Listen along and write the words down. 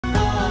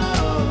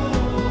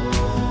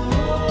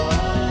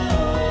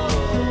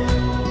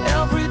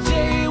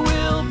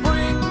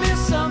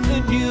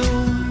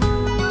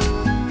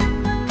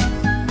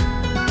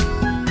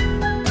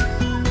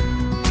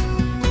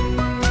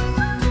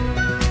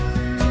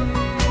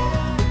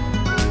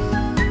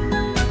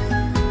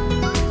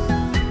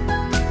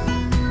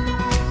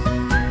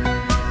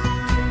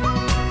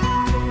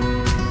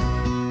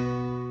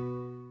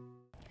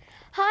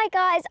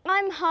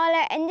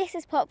Harlow and this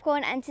is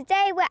Popcorn, and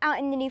today we're out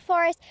in the New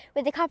Forest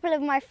with a couple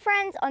of my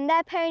friends on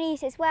their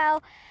ponies as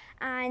well,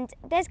 and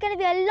there's going to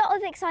be a lot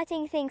of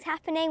exciting things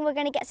happening. We're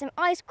going to get some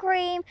ice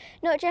cream,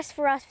 not just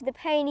for us, for the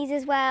ponies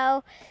as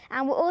well,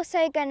 and we're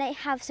also going to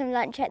have some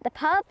lunch at the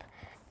pub.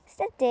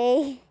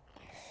 Steady.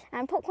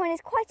 And Popcorn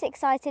is quite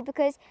excited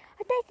because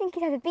I don't think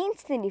he's ever been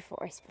to the New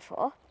Forest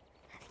before.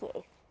 Have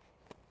you?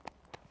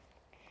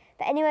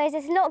 But anyways,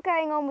 there's a lot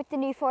going on with the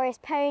New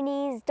Forest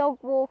ponies, dog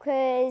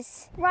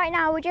walkers. Right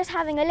now we're just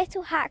having a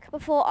little hack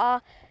before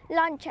our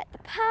lunch at the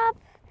pub.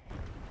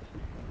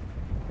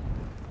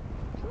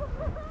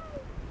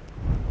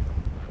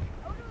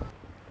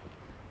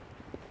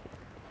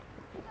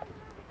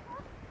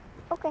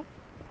 Okay.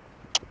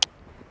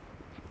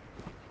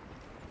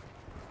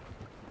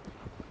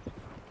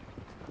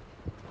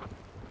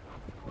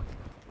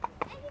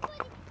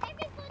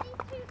 Everybody's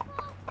too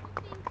fast, I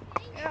think.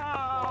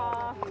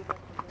 Yeah.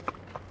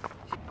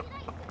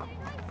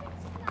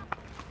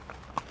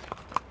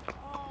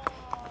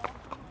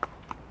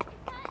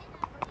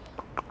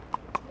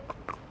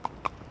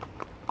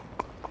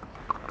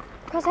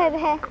 Cross over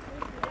here.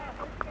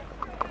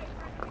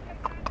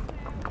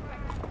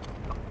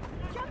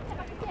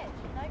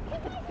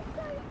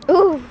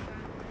 Ooh.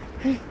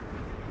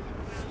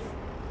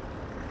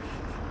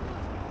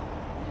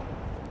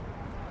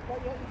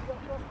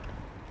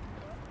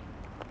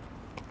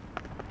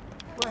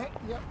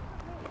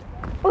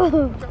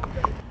 Ooh.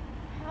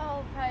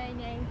 Oh,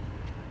 pony.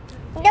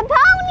 The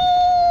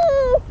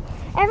ponies!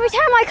 Every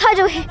time I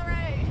cuddle him,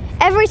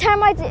 every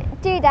time I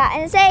do that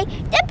and say,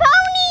 the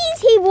ponies,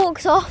 he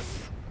walks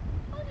off.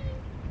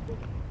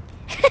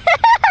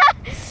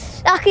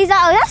 Lucky's like,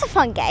 oh, that's a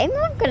fun game.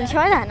 I'm going to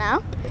try that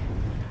now.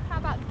 How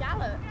about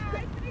gallop?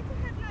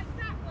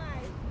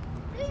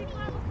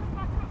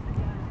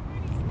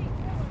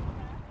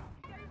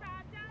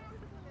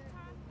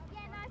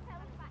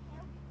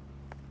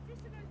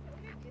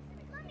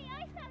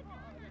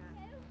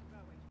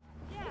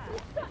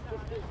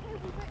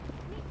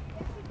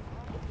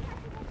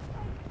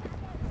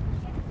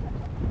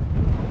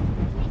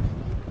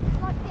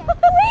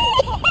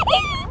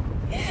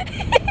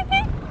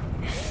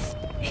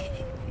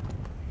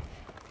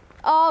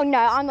 Oh no,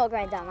 I'm not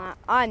going down that.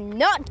 I'm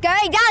not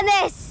going down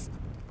this!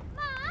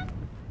 Mum,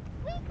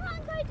 we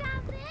can't go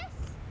down this.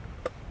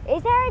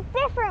 Is there a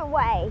different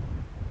way?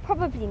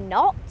 Probably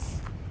not.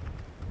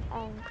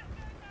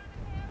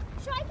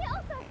 Should I get off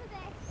of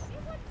this? You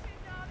want to,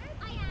 darling?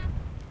 I am.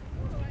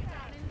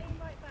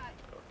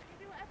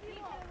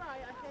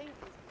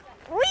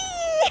 Whee!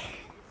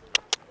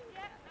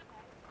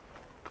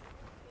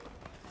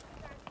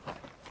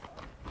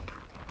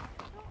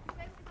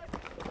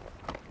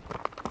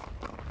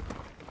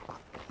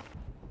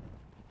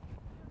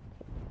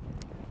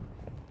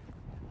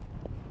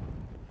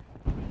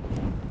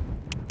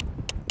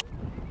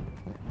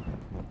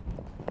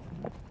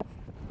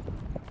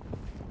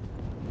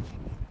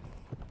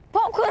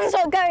 Popcorn's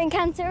not going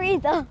canter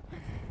either.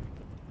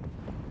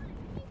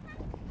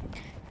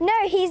 No,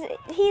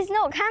 he's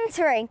not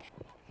cantering.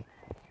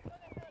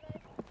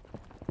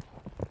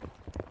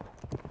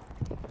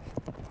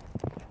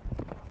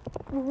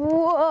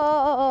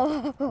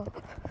 Whoa.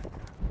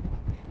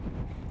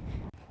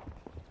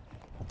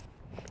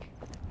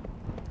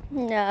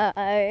 No.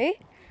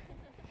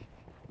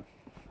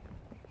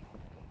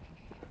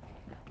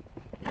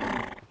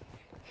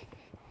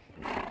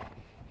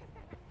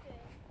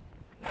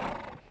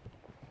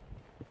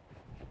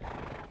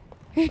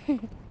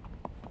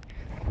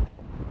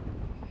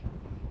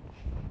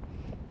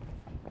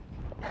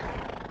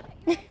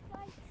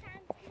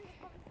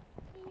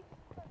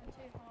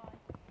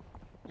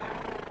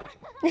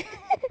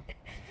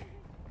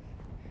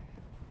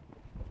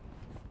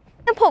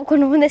 The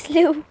Popcorn on this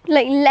little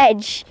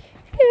ledge.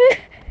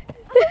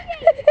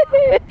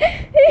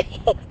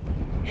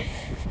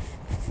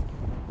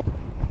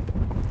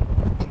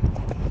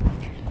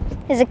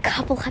 There's a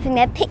couple having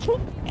their picnic.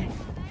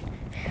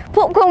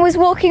 Popcorn was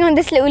walking on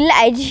this little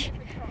ledge.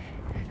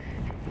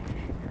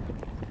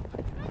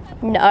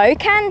 No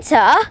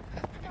canter.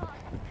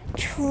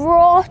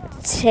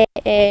 Trotting.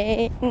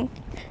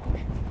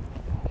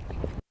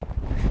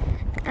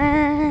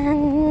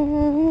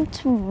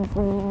 And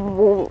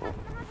walk.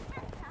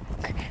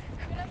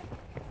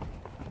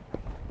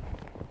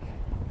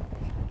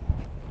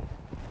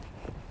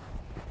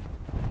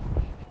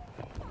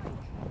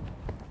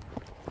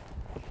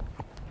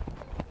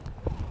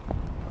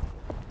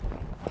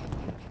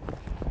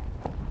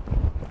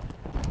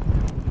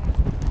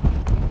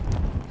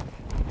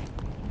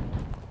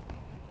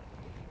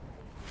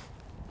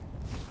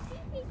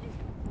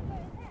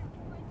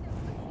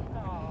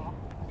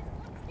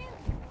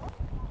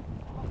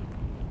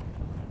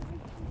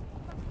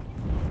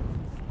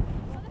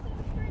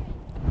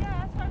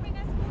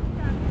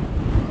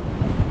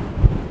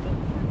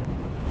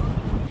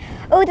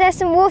 Oh, there's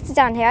some water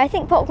down here. I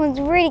think Popcorn's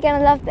really going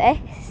to love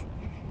this.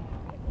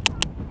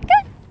 Go.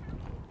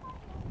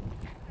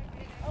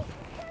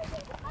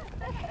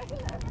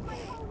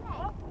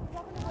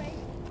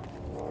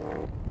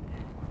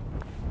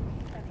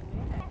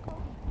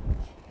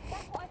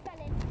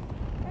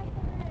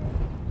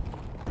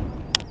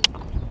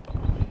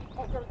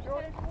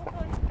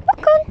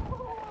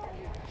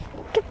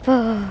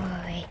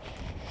 boy.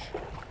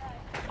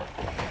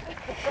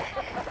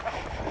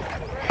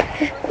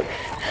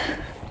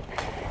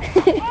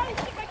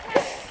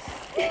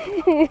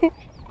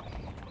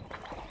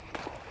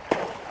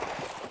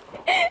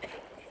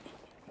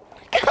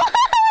 Come on!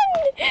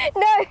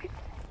 No!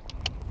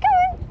 Come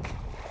on!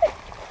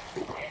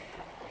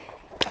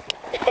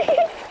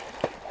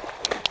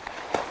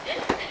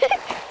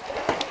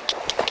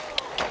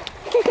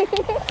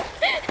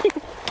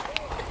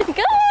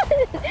 Come on!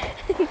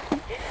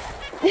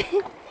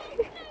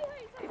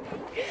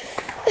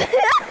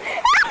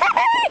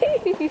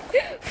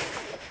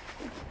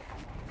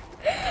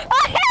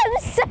 I am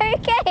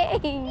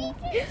soaking!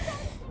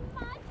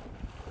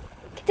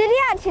 Did he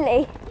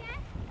actually?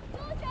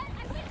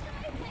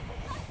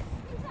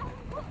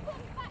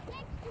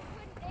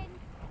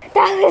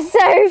 That was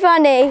so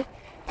funny.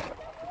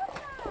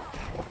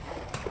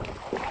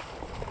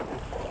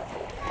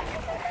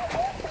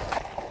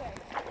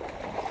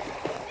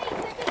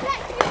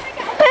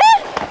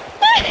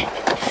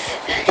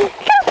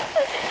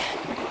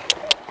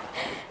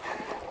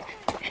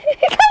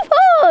 Come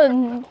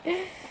on.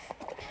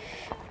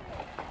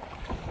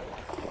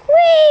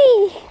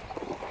 Whee!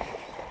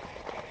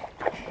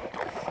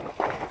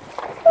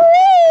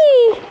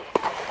 Whee!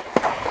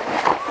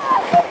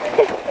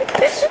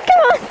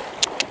 Come on.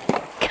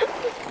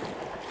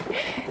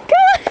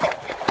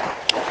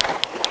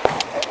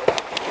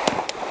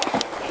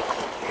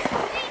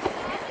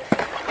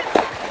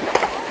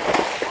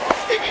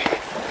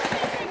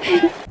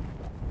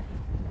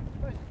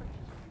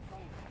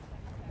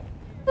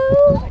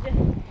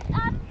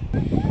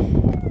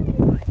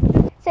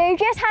 So we've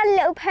just had a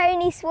little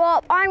pony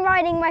swap. I'm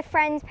riding my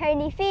friend's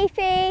pony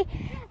Fifi,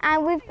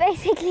 and we've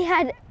basically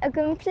had a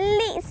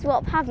complete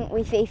swap, haven't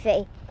we,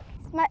 Fifi?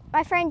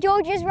 My friend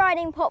George is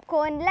riding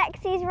Popcorn,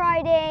 Lexi's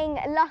riding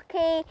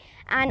Lucky,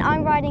 and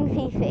I'm riding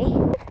Fifi.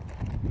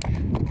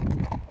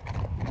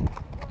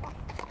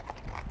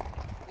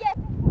 Yeah.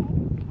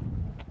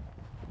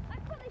 I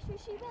promise you,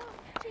 she won't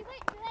do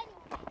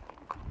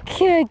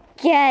anything. Good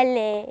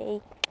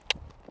girlie.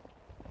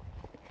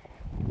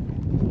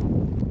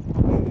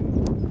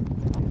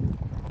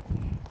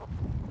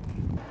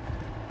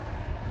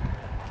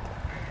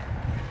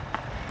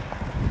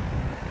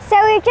 So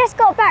we've just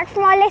got back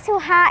from our little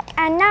hack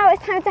and now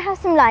it's time to have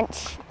some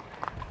lunch.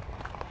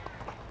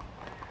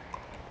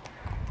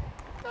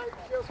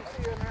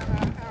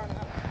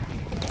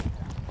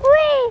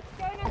 Whee!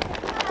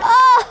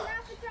 Oh!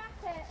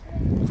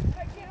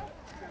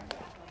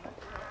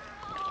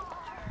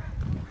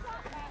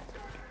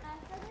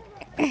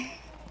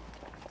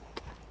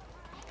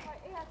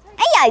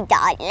 Hello,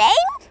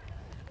 darling.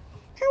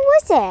 How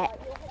was it?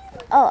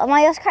 Oh, am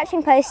I your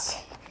scratching post?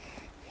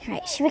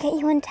 Right, should we get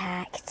you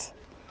untacked?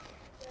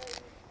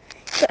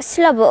 Got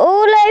slobber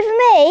all over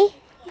me.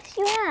 Yes,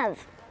 you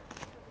have.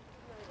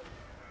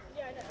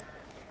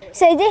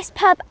 So this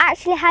pub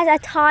actually has a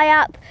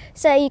tie-up,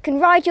 so you can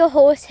ride your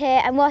horse here,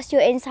 and whilst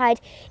you're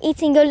inside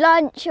eating your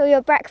lunch or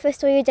your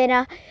breakfast or your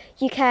dinner,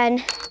 you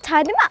can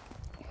tie them up.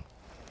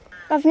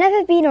 I've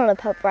never been on a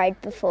pub ride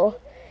before,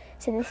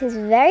 so this is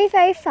very,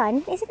 very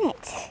fun, isn't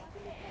it?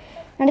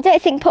 And I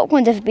don't think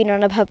Popcorn's ever been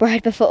on a pub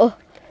ride before.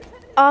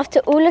 After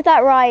all of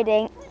that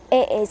riding,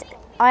 I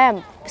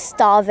am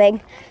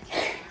starving.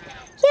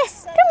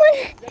 Yes, come on,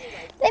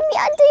 let me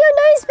undo your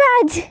nose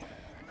pad.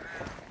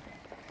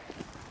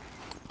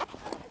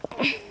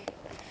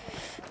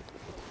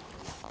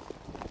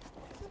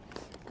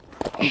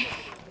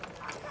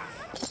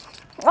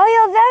 Oh,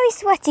 you're a very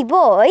sweaty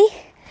boy.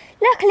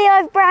 Luckily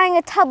I've brought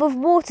a tub of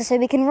water so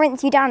we can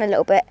rinse you down a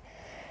little bit.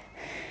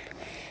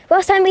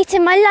 Whilst I'm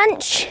eating my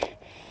lunch,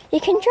 you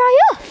can dry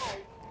off.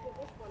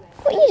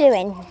 What are you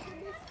doing?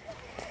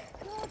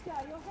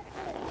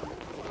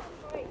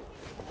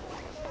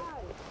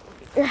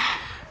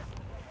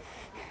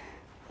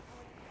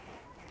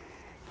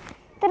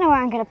 Don't know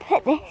where I'm going to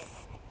put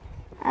this.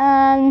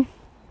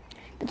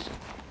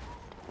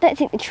 Don't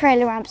think the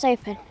trailer ramp's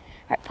open.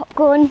 Right,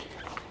 Popcorn.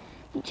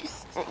 You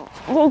just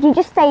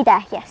stay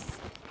there. Yes.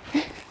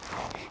 What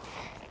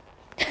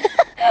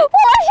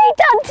have you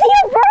done to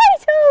your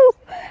bridle?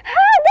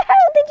 How the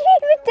hell did you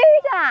even do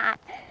that?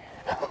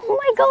 Oh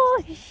my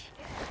gosh.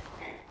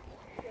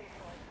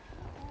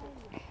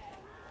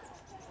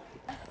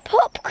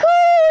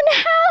 Popcorn,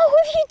 how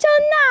have you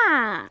done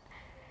that?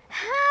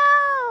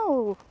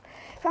 How?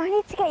 Right, I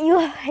need to get you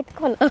a head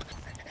collar.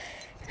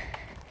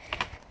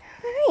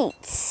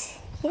 Right.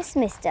 Yes,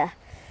 mister.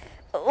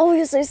 Oh,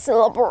 you're so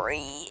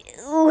slobbery.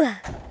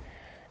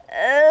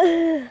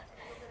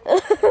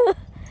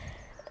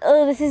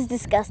 Oh, this is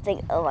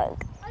disgusting. Oh my god.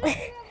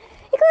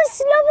 You got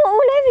slobber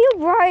all over your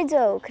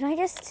bridle. Can I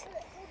just...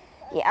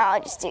 Yeah,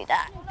 I'll just do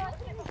that.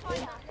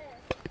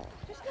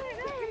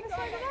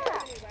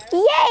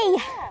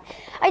 Yay!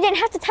 I didn't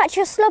have to touch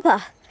your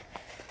slobber.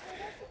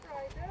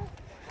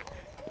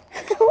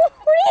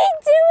 What are you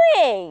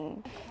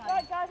doing?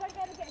 Right, guys, I'm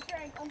going to get a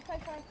drink. I'm so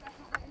sorry.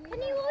 Can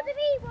you order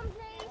me one,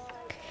 please?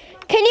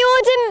 Can you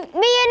order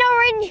me an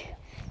orange?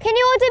 Can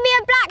you order me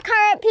a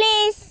blackcurrant,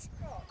 please?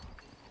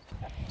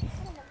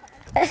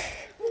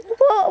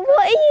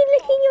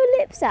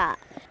 chips at?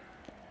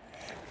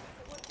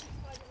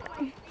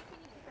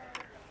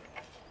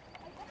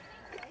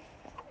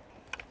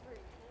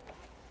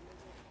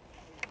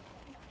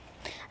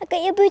 I'll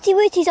get your booty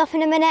wooties off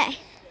in a minute.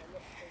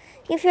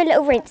 Give you a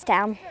little rinse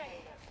down.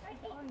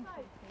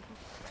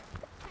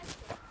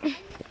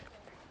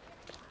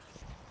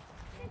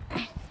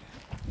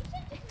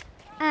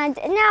 And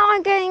now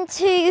I'm going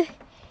to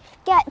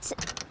get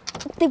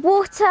the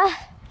water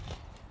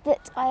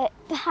that I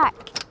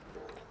packed.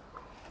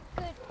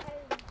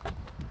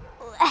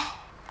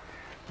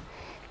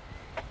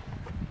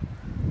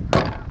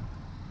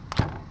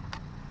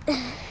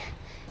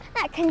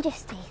 That can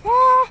just stay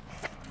there.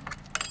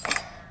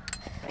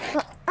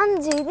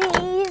 Undo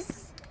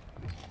these.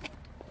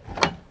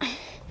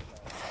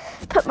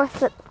 Put my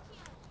foot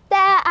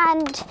there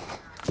and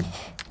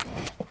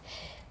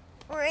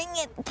bring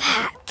it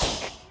back.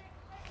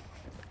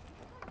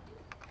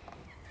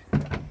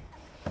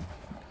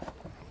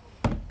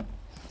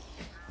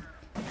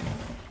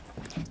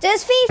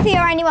 Does Fifi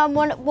or anyone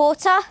want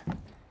water?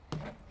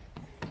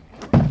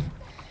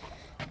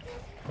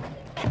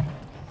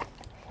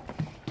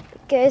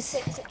 Because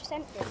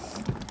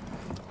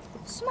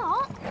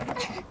Smart.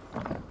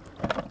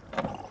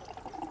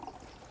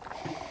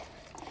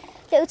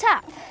 little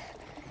tap.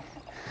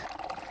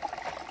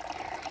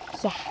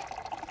 Yeah.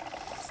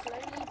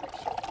 Slowly but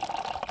surely.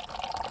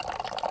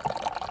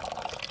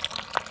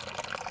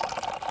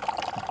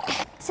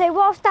 So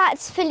whilst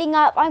that's filling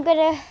up, I'm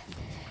gonna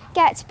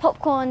get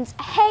Popcorn's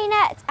hay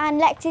net and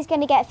Lexi's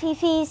gonna get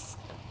Fifi's.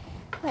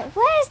 Wait,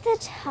 where's the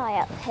tie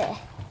up here?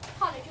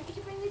 Harlow, do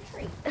you want me to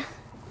bring the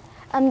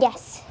tree?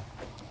 Yes.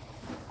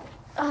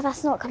 Oh,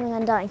 that's not coming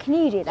undone. Can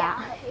you do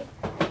that?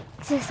 Yeah,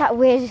 It's just that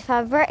weird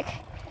fabric.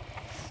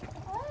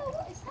 oh,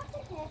 what is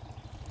happening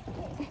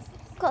here?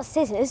 Got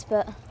scissors,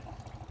 but I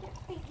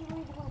think you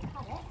really want to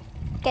cut it.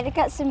 gonna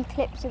get some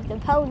clips of the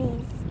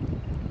ponies.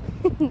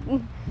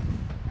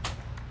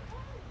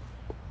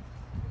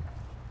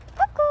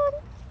 Popcorn!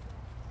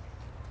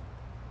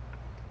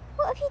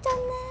 What have you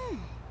done there?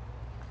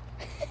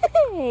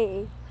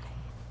 Hey!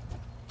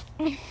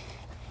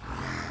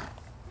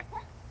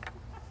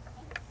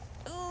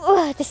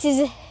 Ooh, this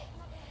is...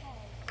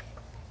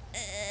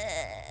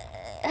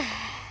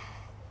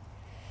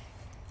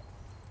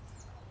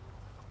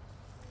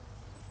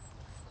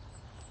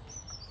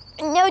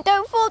 No,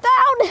 don't fall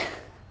down!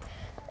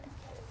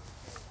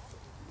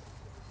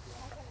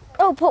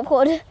 Oh,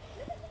 Popcorn.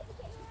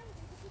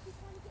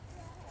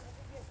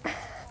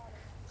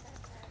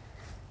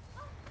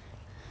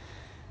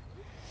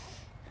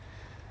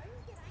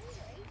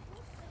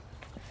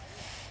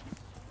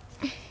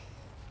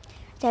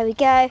 There we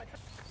go. Right,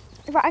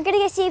 I'm gonna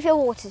go see if your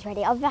water's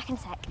ready. I'll be back in a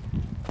sec.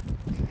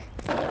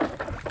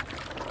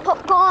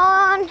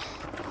 Popcorn!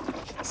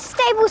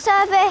 Stable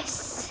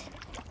service!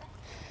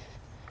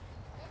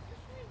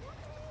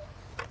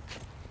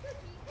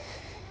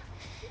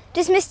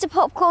 Does Mr.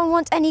 Popcorn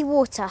want any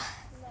water?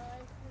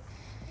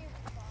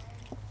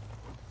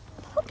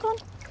 Popcorn?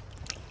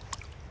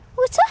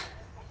 Water?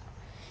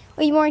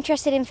 Or are you more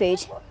interested in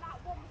food?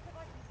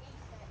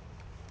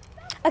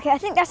 Okay, I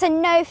think that's a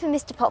no for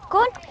Mr.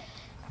 Popcorn.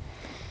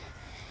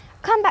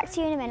 Come back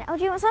to you in a minute. Oh,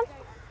 do you want some?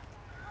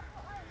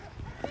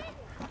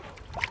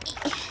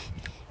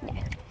 No.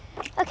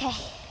 Okay.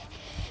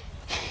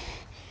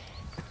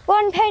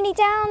 One pony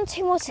down,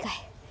 2 more to go.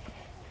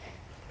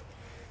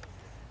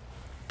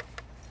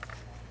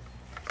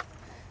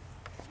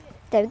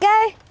 There we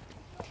go.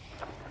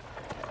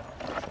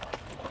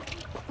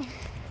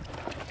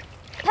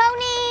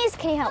 Ponies,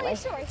 can you help me?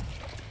 Sorry.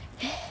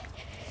 Yeah,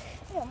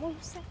 I'm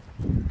almost there.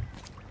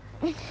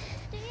 Do you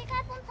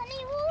guys want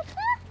any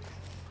water?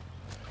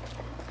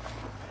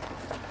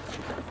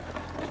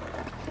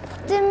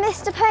 Do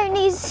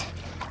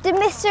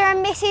Mr.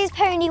 and Mrs.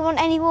 Pony want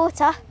any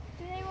water?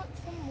 Do they want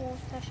some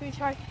water? Should we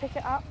try to pick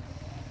it up?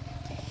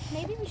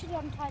 Maybe we should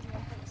untie them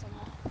and put it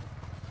somewhere.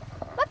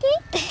 Lucky.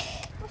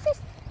 What's this?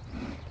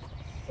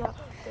 Yeah, I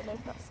don't know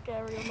if that's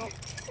scary or not.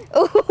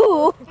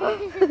 Ooh.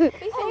 Oh,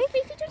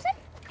 Fifi, do you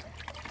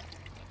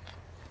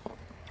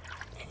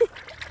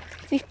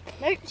say?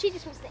 No, she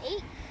just wants to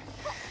eat.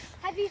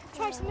 Have you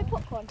tried some with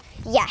popcorn?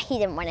 Yeah, he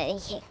didn't want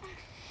anything.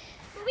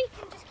 Well, we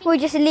can just keep We'll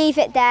just leave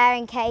it there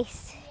in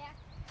case. Yeah.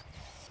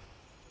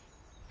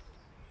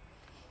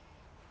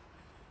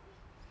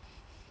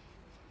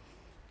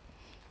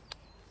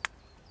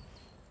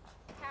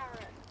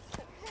 Carrots.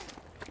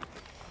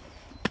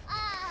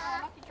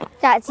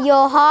 That's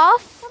your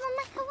half.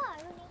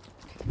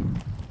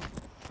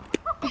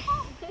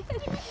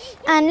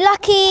 And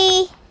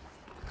Lucky.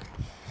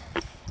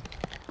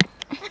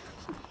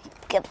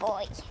 Good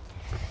boy.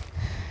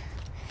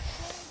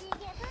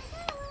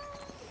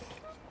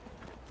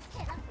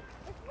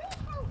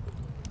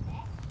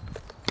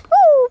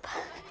 Whoop.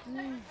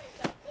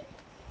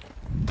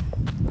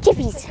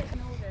 Chippies.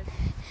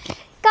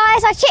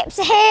 Guys, our chips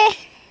are here.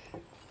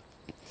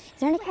 Is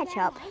there any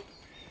ketchup?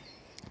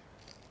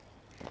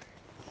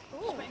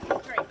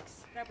 Drinks.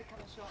 They'll be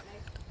coming shortly.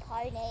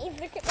 Pony,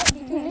 look at what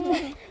you're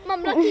doing.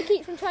 Mum, Lucky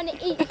keeps on trying to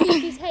eat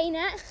Fifi's hay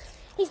net.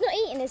 He's not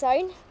eating his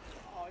own.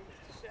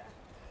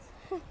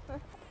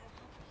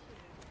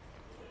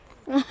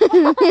 I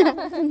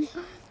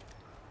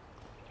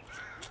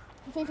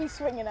think he's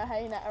swinging a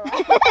hay net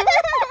around.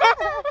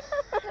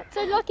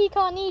 So Lucky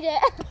can't eat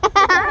it.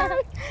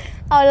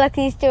 Oh, look,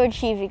 he's still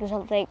achieving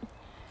something.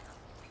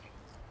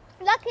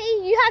 Lucky,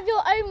 you have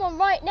your own one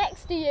right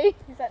next to you.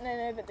 He's like,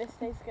 no, but this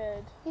tastes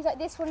good. He's like,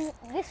 this one's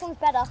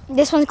better.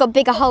 This one's got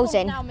bigger holes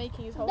in. Now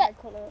making his whole head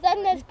colour.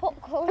 Then there's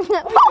popcorn. You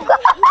got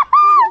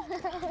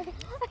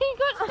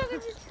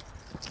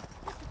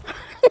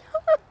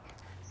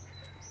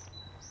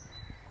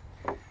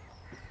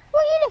What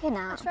are you looking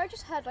at? I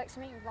just heard like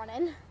something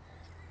running.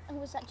 And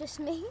was that just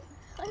me?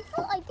 I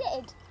thought I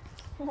did.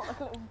 What, like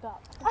a little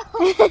duck?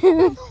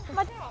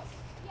 My dog.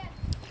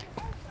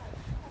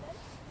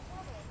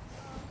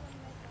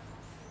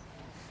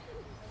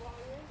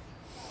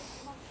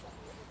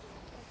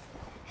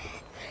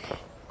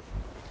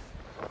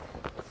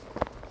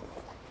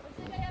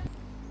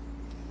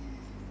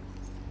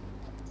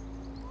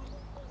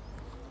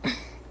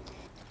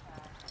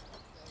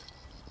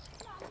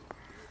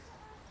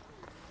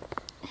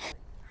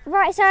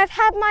 Right, so I've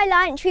had my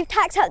lunch, we've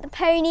tacked up the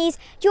ponies,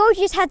 George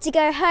just had to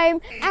go home,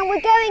 and we're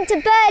going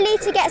to Burley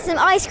to get some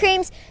ice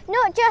creams,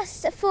 not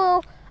just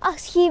for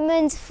us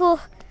humans, for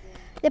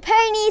the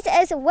ponies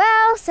as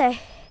well, so.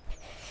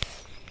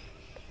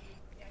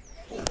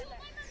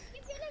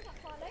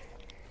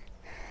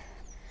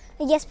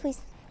 Yes, please.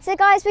 So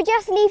guys, we're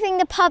just leaving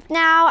the pub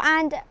now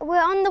and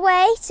we're on the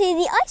way to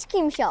the ice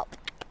cream shop,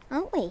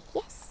 aren't we?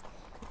 Yes.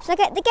 Shall I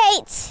get the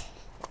gate?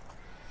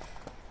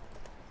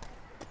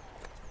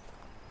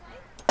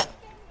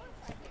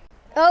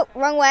 Oh,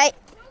 wrong way.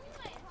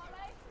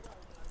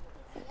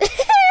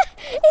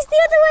 It's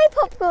the other way,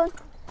 Popcorn.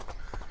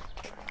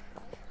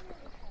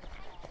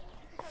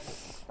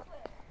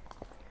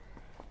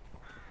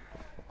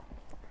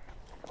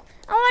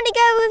 I want to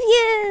go with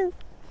you.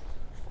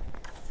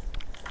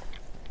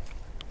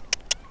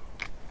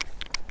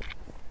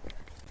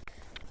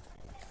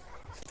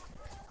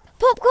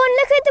 Popcorn,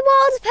 look at the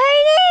wild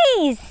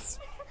ponies.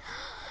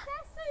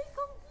 They're so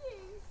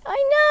confused. I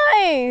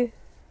know.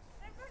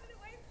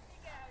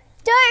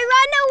 Don't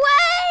run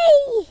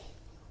away!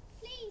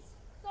 Please,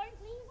 don't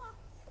leave us.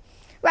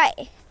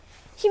 Right,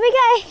 should we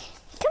go?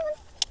 Come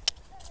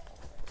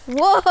on.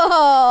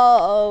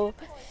 Whoa!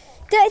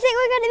 Don't think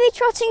we're going to be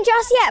trotting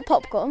just yet,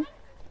 Popcorn.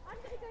 I'm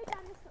going to go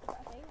down this sort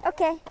of thing.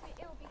 Okay.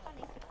 It'll be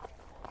funny. I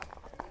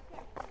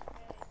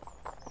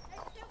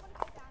still want to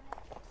go down it.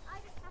 I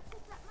just have to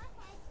cut my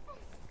head.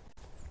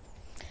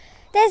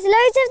 There's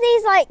loads of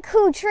these like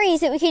cool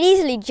trees that we could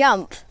easily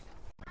jump.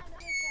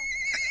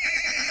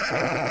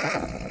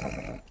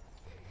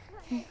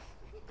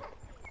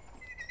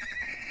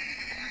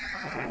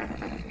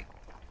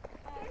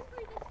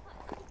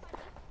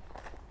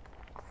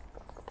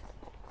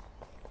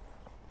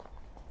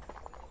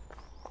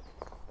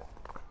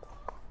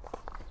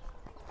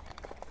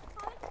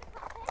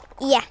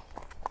 Yeah.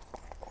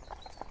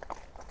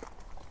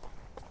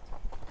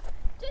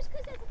 Just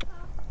because there's a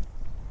car.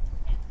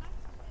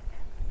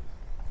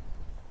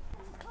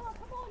 Come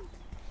on.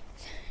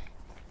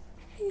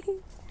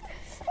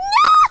 No!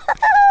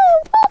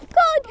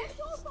 Popcorn!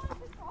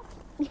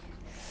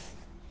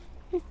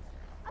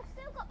 I've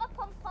still got my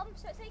pom-pom,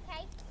 so it's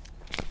okay.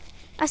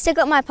 I still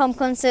got my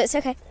pumpkin, so it's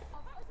okay.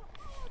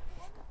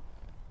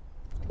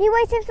 You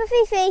waiting for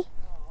Fifi?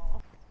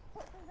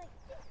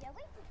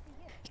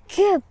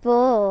 Good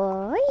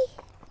boy.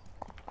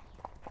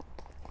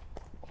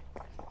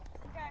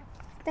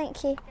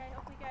 Thank you. Okay,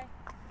 off we go.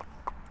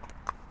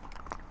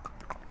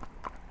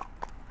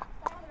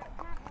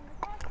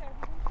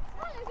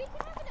 Harlow, we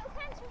can have a little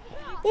canter of the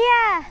grass.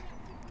 Yeah.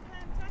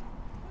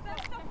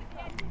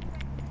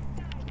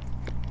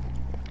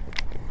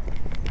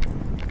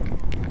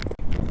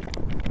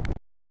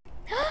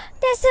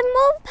 There's some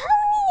more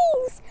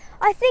ponies.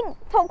 I think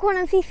Popcorn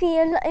and Fifi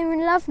are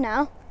in love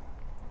now.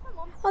 Come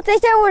on. Oh, they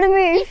don't want to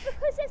move. It's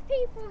because there's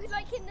people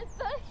like in the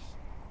bush.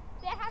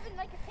 They're having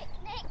like a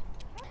picnic.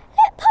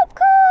 Look,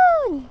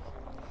 Popcorn.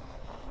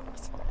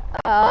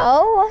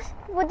 Oh,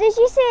 what did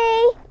you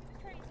see?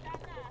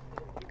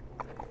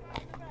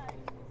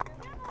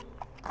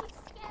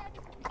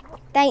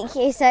 Thank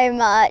you so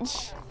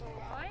much.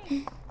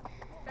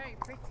 Very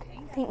pretty.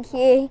 Thank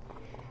you.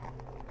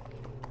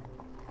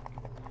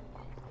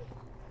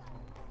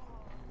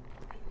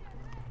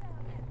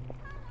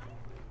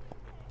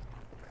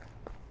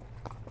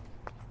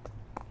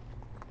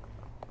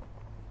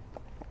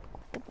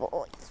 Good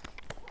boy.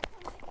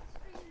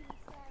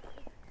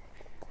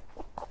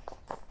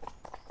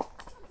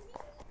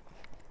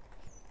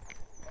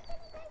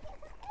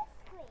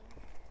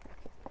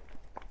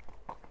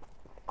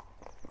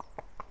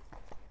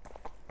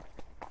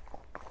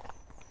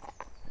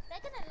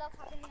 They're gonna love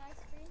having the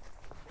ice cream.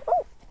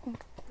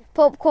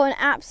 Popcorn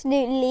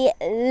absolutely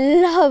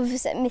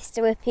loves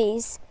Mr.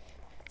 Whippies,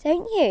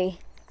 don't you?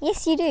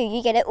 Yes, you do.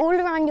 You get it all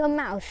around your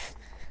mouth.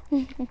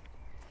 You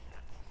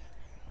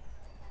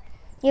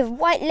have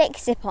white lick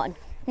zip on.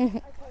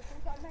 Mwah.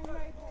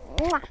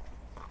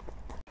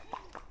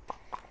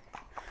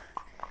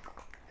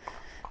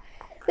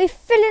 We're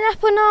filling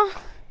up on our...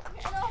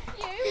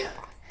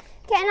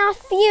 Getting our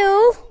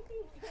fuel.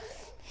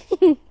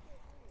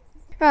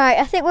 Right,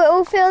 I think we're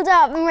all filled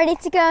up and ready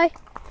to go.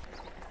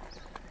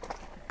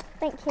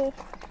 Thank you.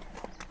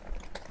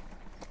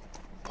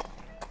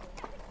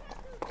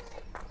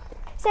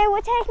 So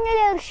we're taking a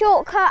little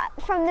shortcut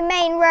from the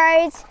main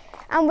roads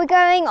and we're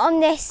going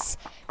on this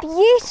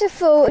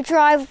beautiful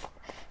drive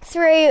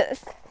through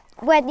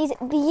where these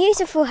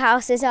beautiful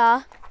houses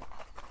are.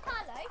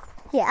 Harlow,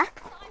 Yeah. what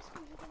ice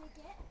cream are you going to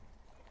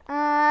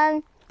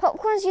get?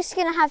 Popcorn's just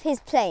going to have his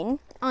plain,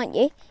 aren't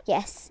you?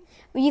 Yes.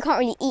 Well, you can't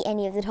really eat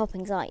any of the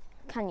toppings,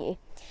 can you?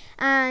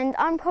 And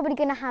I'm probably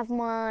going to have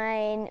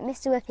mine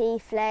Mr.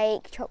 Whippy,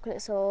 flake,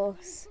 chocolate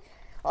sauce.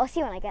 I'll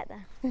see when I get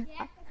there. Yeah,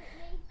 that's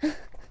me. I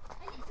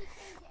literally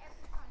change it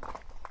every time.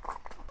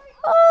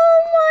 Oh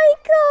my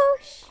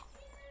gosh!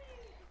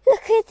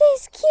 Look at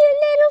this cute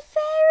little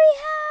fairy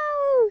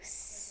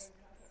house!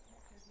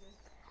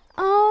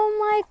 Oh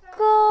my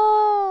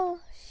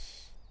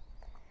gosh!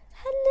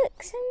 That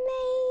looks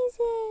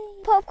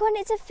amazing! Popcorn,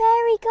 it's a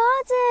fairy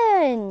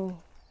garden!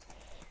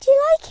 Do you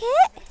like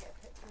it?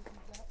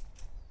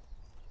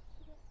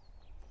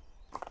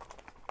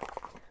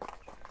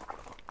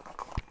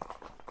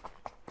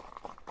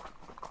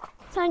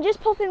 So I'm just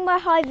popping my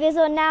high vis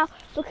on now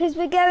because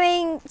we're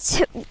going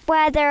to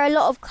where there are a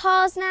lot of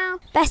cars now.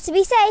 Best to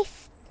be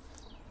safe.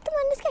 Come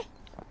on, let's go.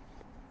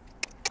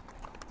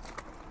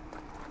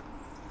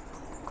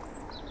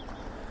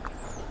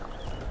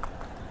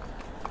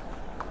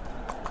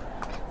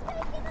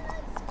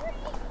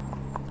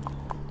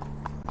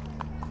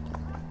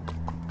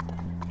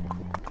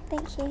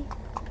 Thank you.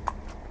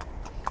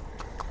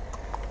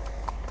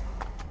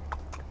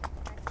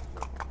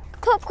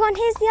 Popcorn,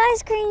 here's the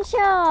ice cream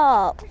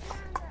shop.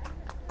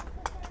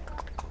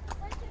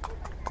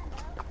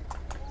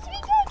 Should we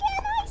go get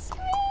an ice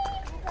cream?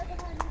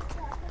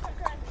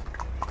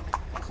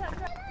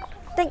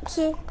 Thank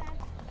you.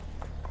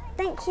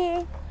 Thank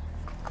you.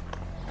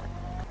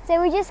 So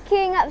we're just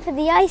queuing up for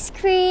the ice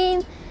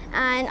cream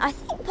and I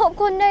think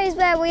Popcorn knows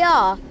where we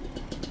are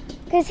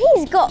because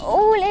he's got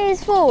all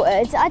ears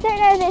forward. I don't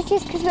know if it's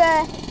just because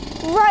we're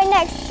right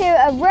next to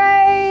a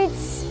road,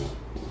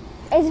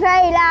 it's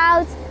very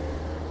loud,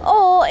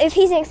 or if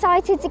he's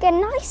excited to get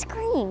an ice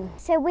cream.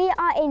 So we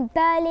are in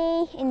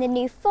Burley in the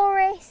New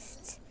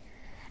Forest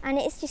and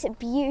it's just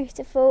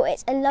beautiful.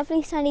 It's a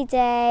lovely sunny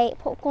day.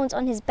 Popcorn's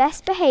on his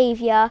best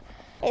behaviour.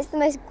 It's the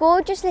most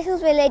gorgeous little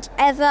village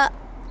ever.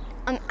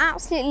 I'm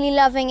absolutely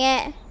loving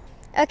it.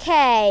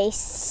 Okay,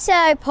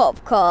 so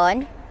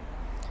Popcorn,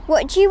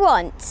 what do you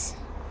want?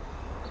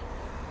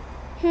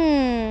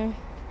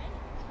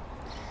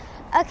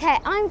 Okay,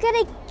 I'm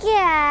gonna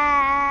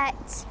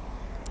get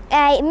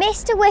a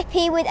Mr.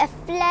 Whippy with a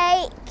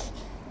flake,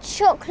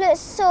 chocolate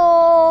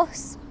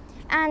sauce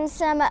and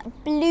some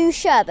blue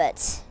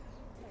sherbet.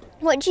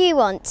 What do you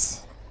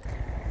want?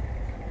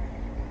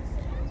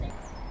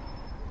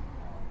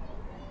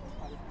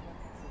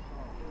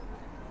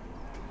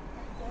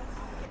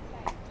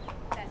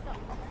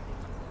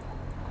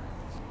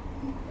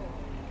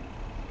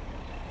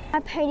 My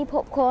pony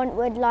Popcorn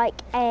would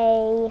like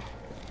a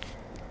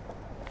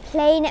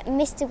plain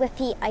Mr.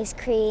 Whippy ice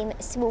cream,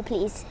 small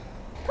please.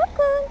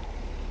 Popcorn!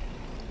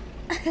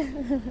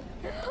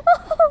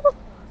 Oh,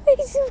 he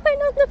just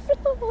went on the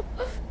floor.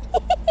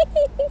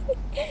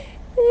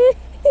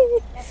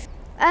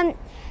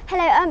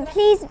 Hello,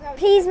 please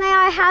may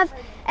I have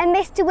a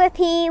Mr.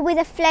 Whippy with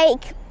a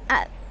flake,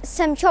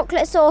 some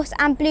chocolate sauce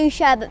and blue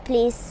sherbet,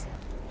 please.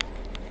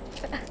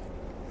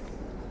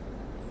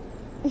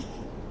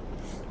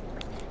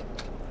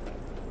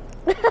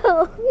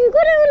 You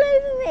got it all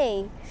over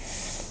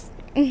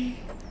me.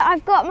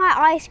 I've got my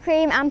ice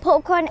cream and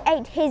Popcorn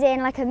ate his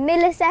in like a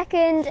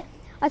millisecond.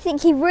 I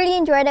think he really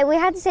enjoyed it. We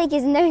had to take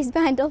his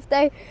noseband off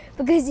though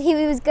because he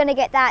was going to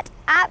get that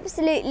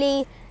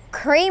absolutely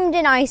creamed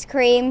in ice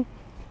cream.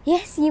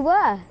 Yes, you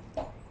were.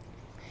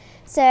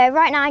 So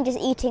right now I'm just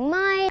eating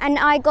mine and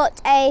I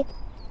got a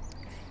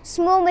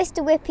small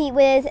Mr. Whippy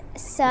with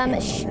some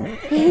yes,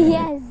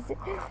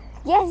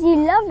 you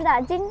loved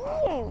that, didn't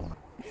you?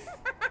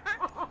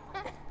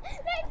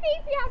 Let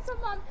Fifi have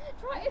some on.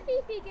 Try a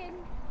Fifi again.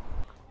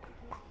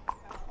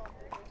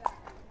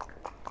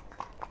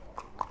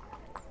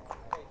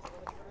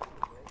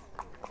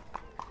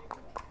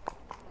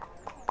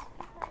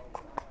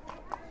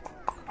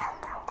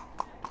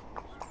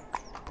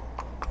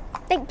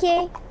 Thank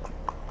you.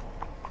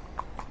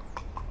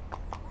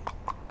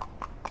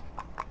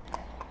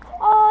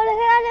 Oh, look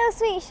at that little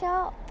sweet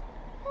shop.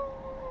 Oh,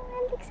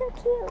 it looks so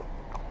cute.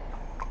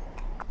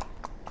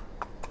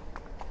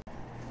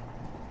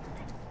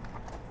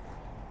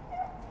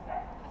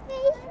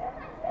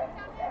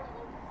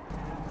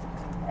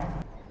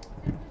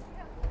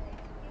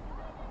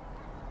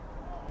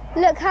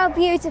 Look how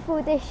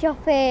beautiful this shop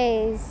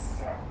is.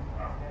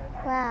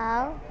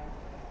 Wow.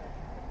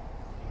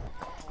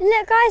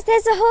 Look guys,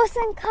 there's a horse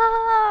and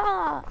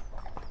car.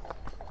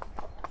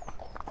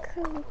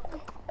 Cool.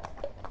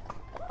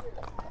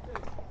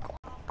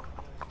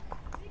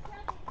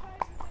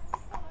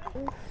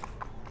 Oof.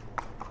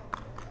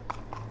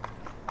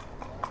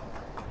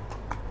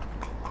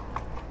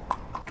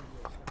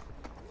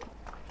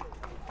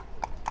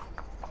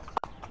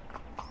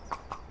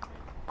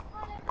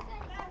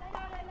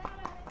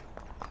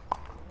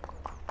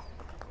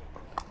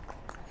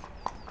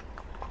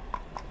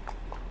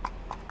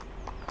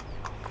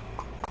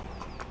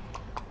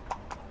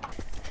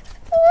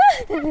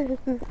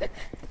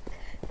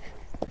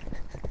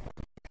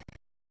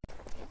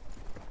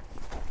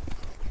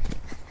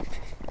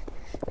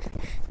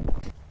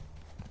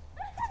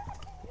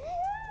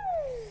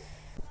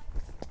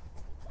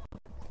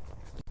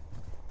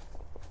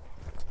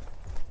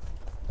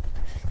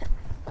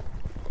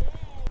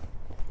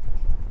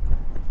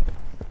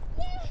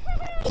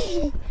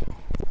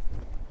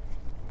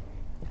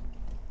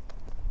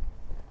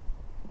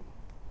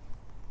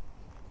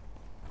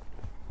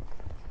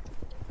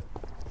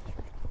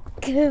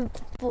 Good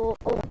boy.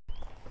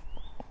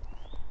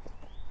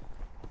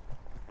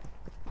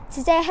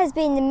 Today has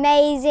been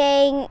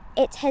amazing.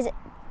 It has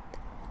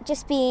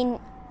just been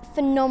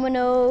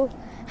phenomenal,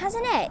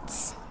 hasn't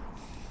it?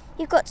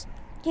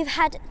 You've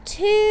had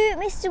 2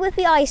 Mr.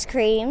 Whippy ice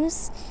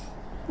creams.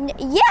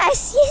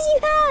 Yes, you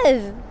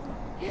have.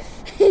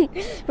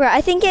 Right,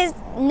 I think it's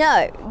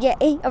no. Yeah,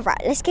 all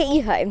right. Let's get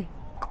you home.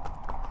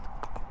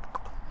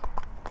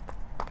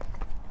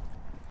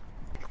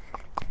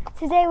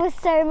 Today was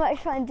so much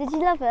fun. Did you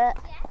love it?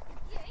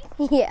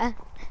 Yeah. Yeah.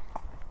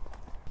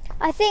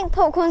 I think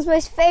Popcorn's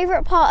most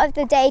favourite part of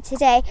the day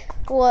today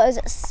was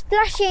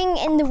splashing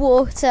in the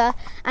water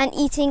and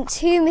eating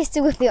 2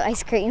 Mr. Whippy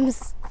ice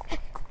creams.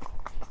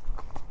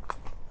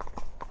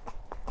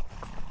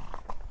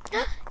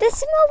 There's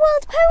some more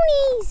wild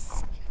ponies!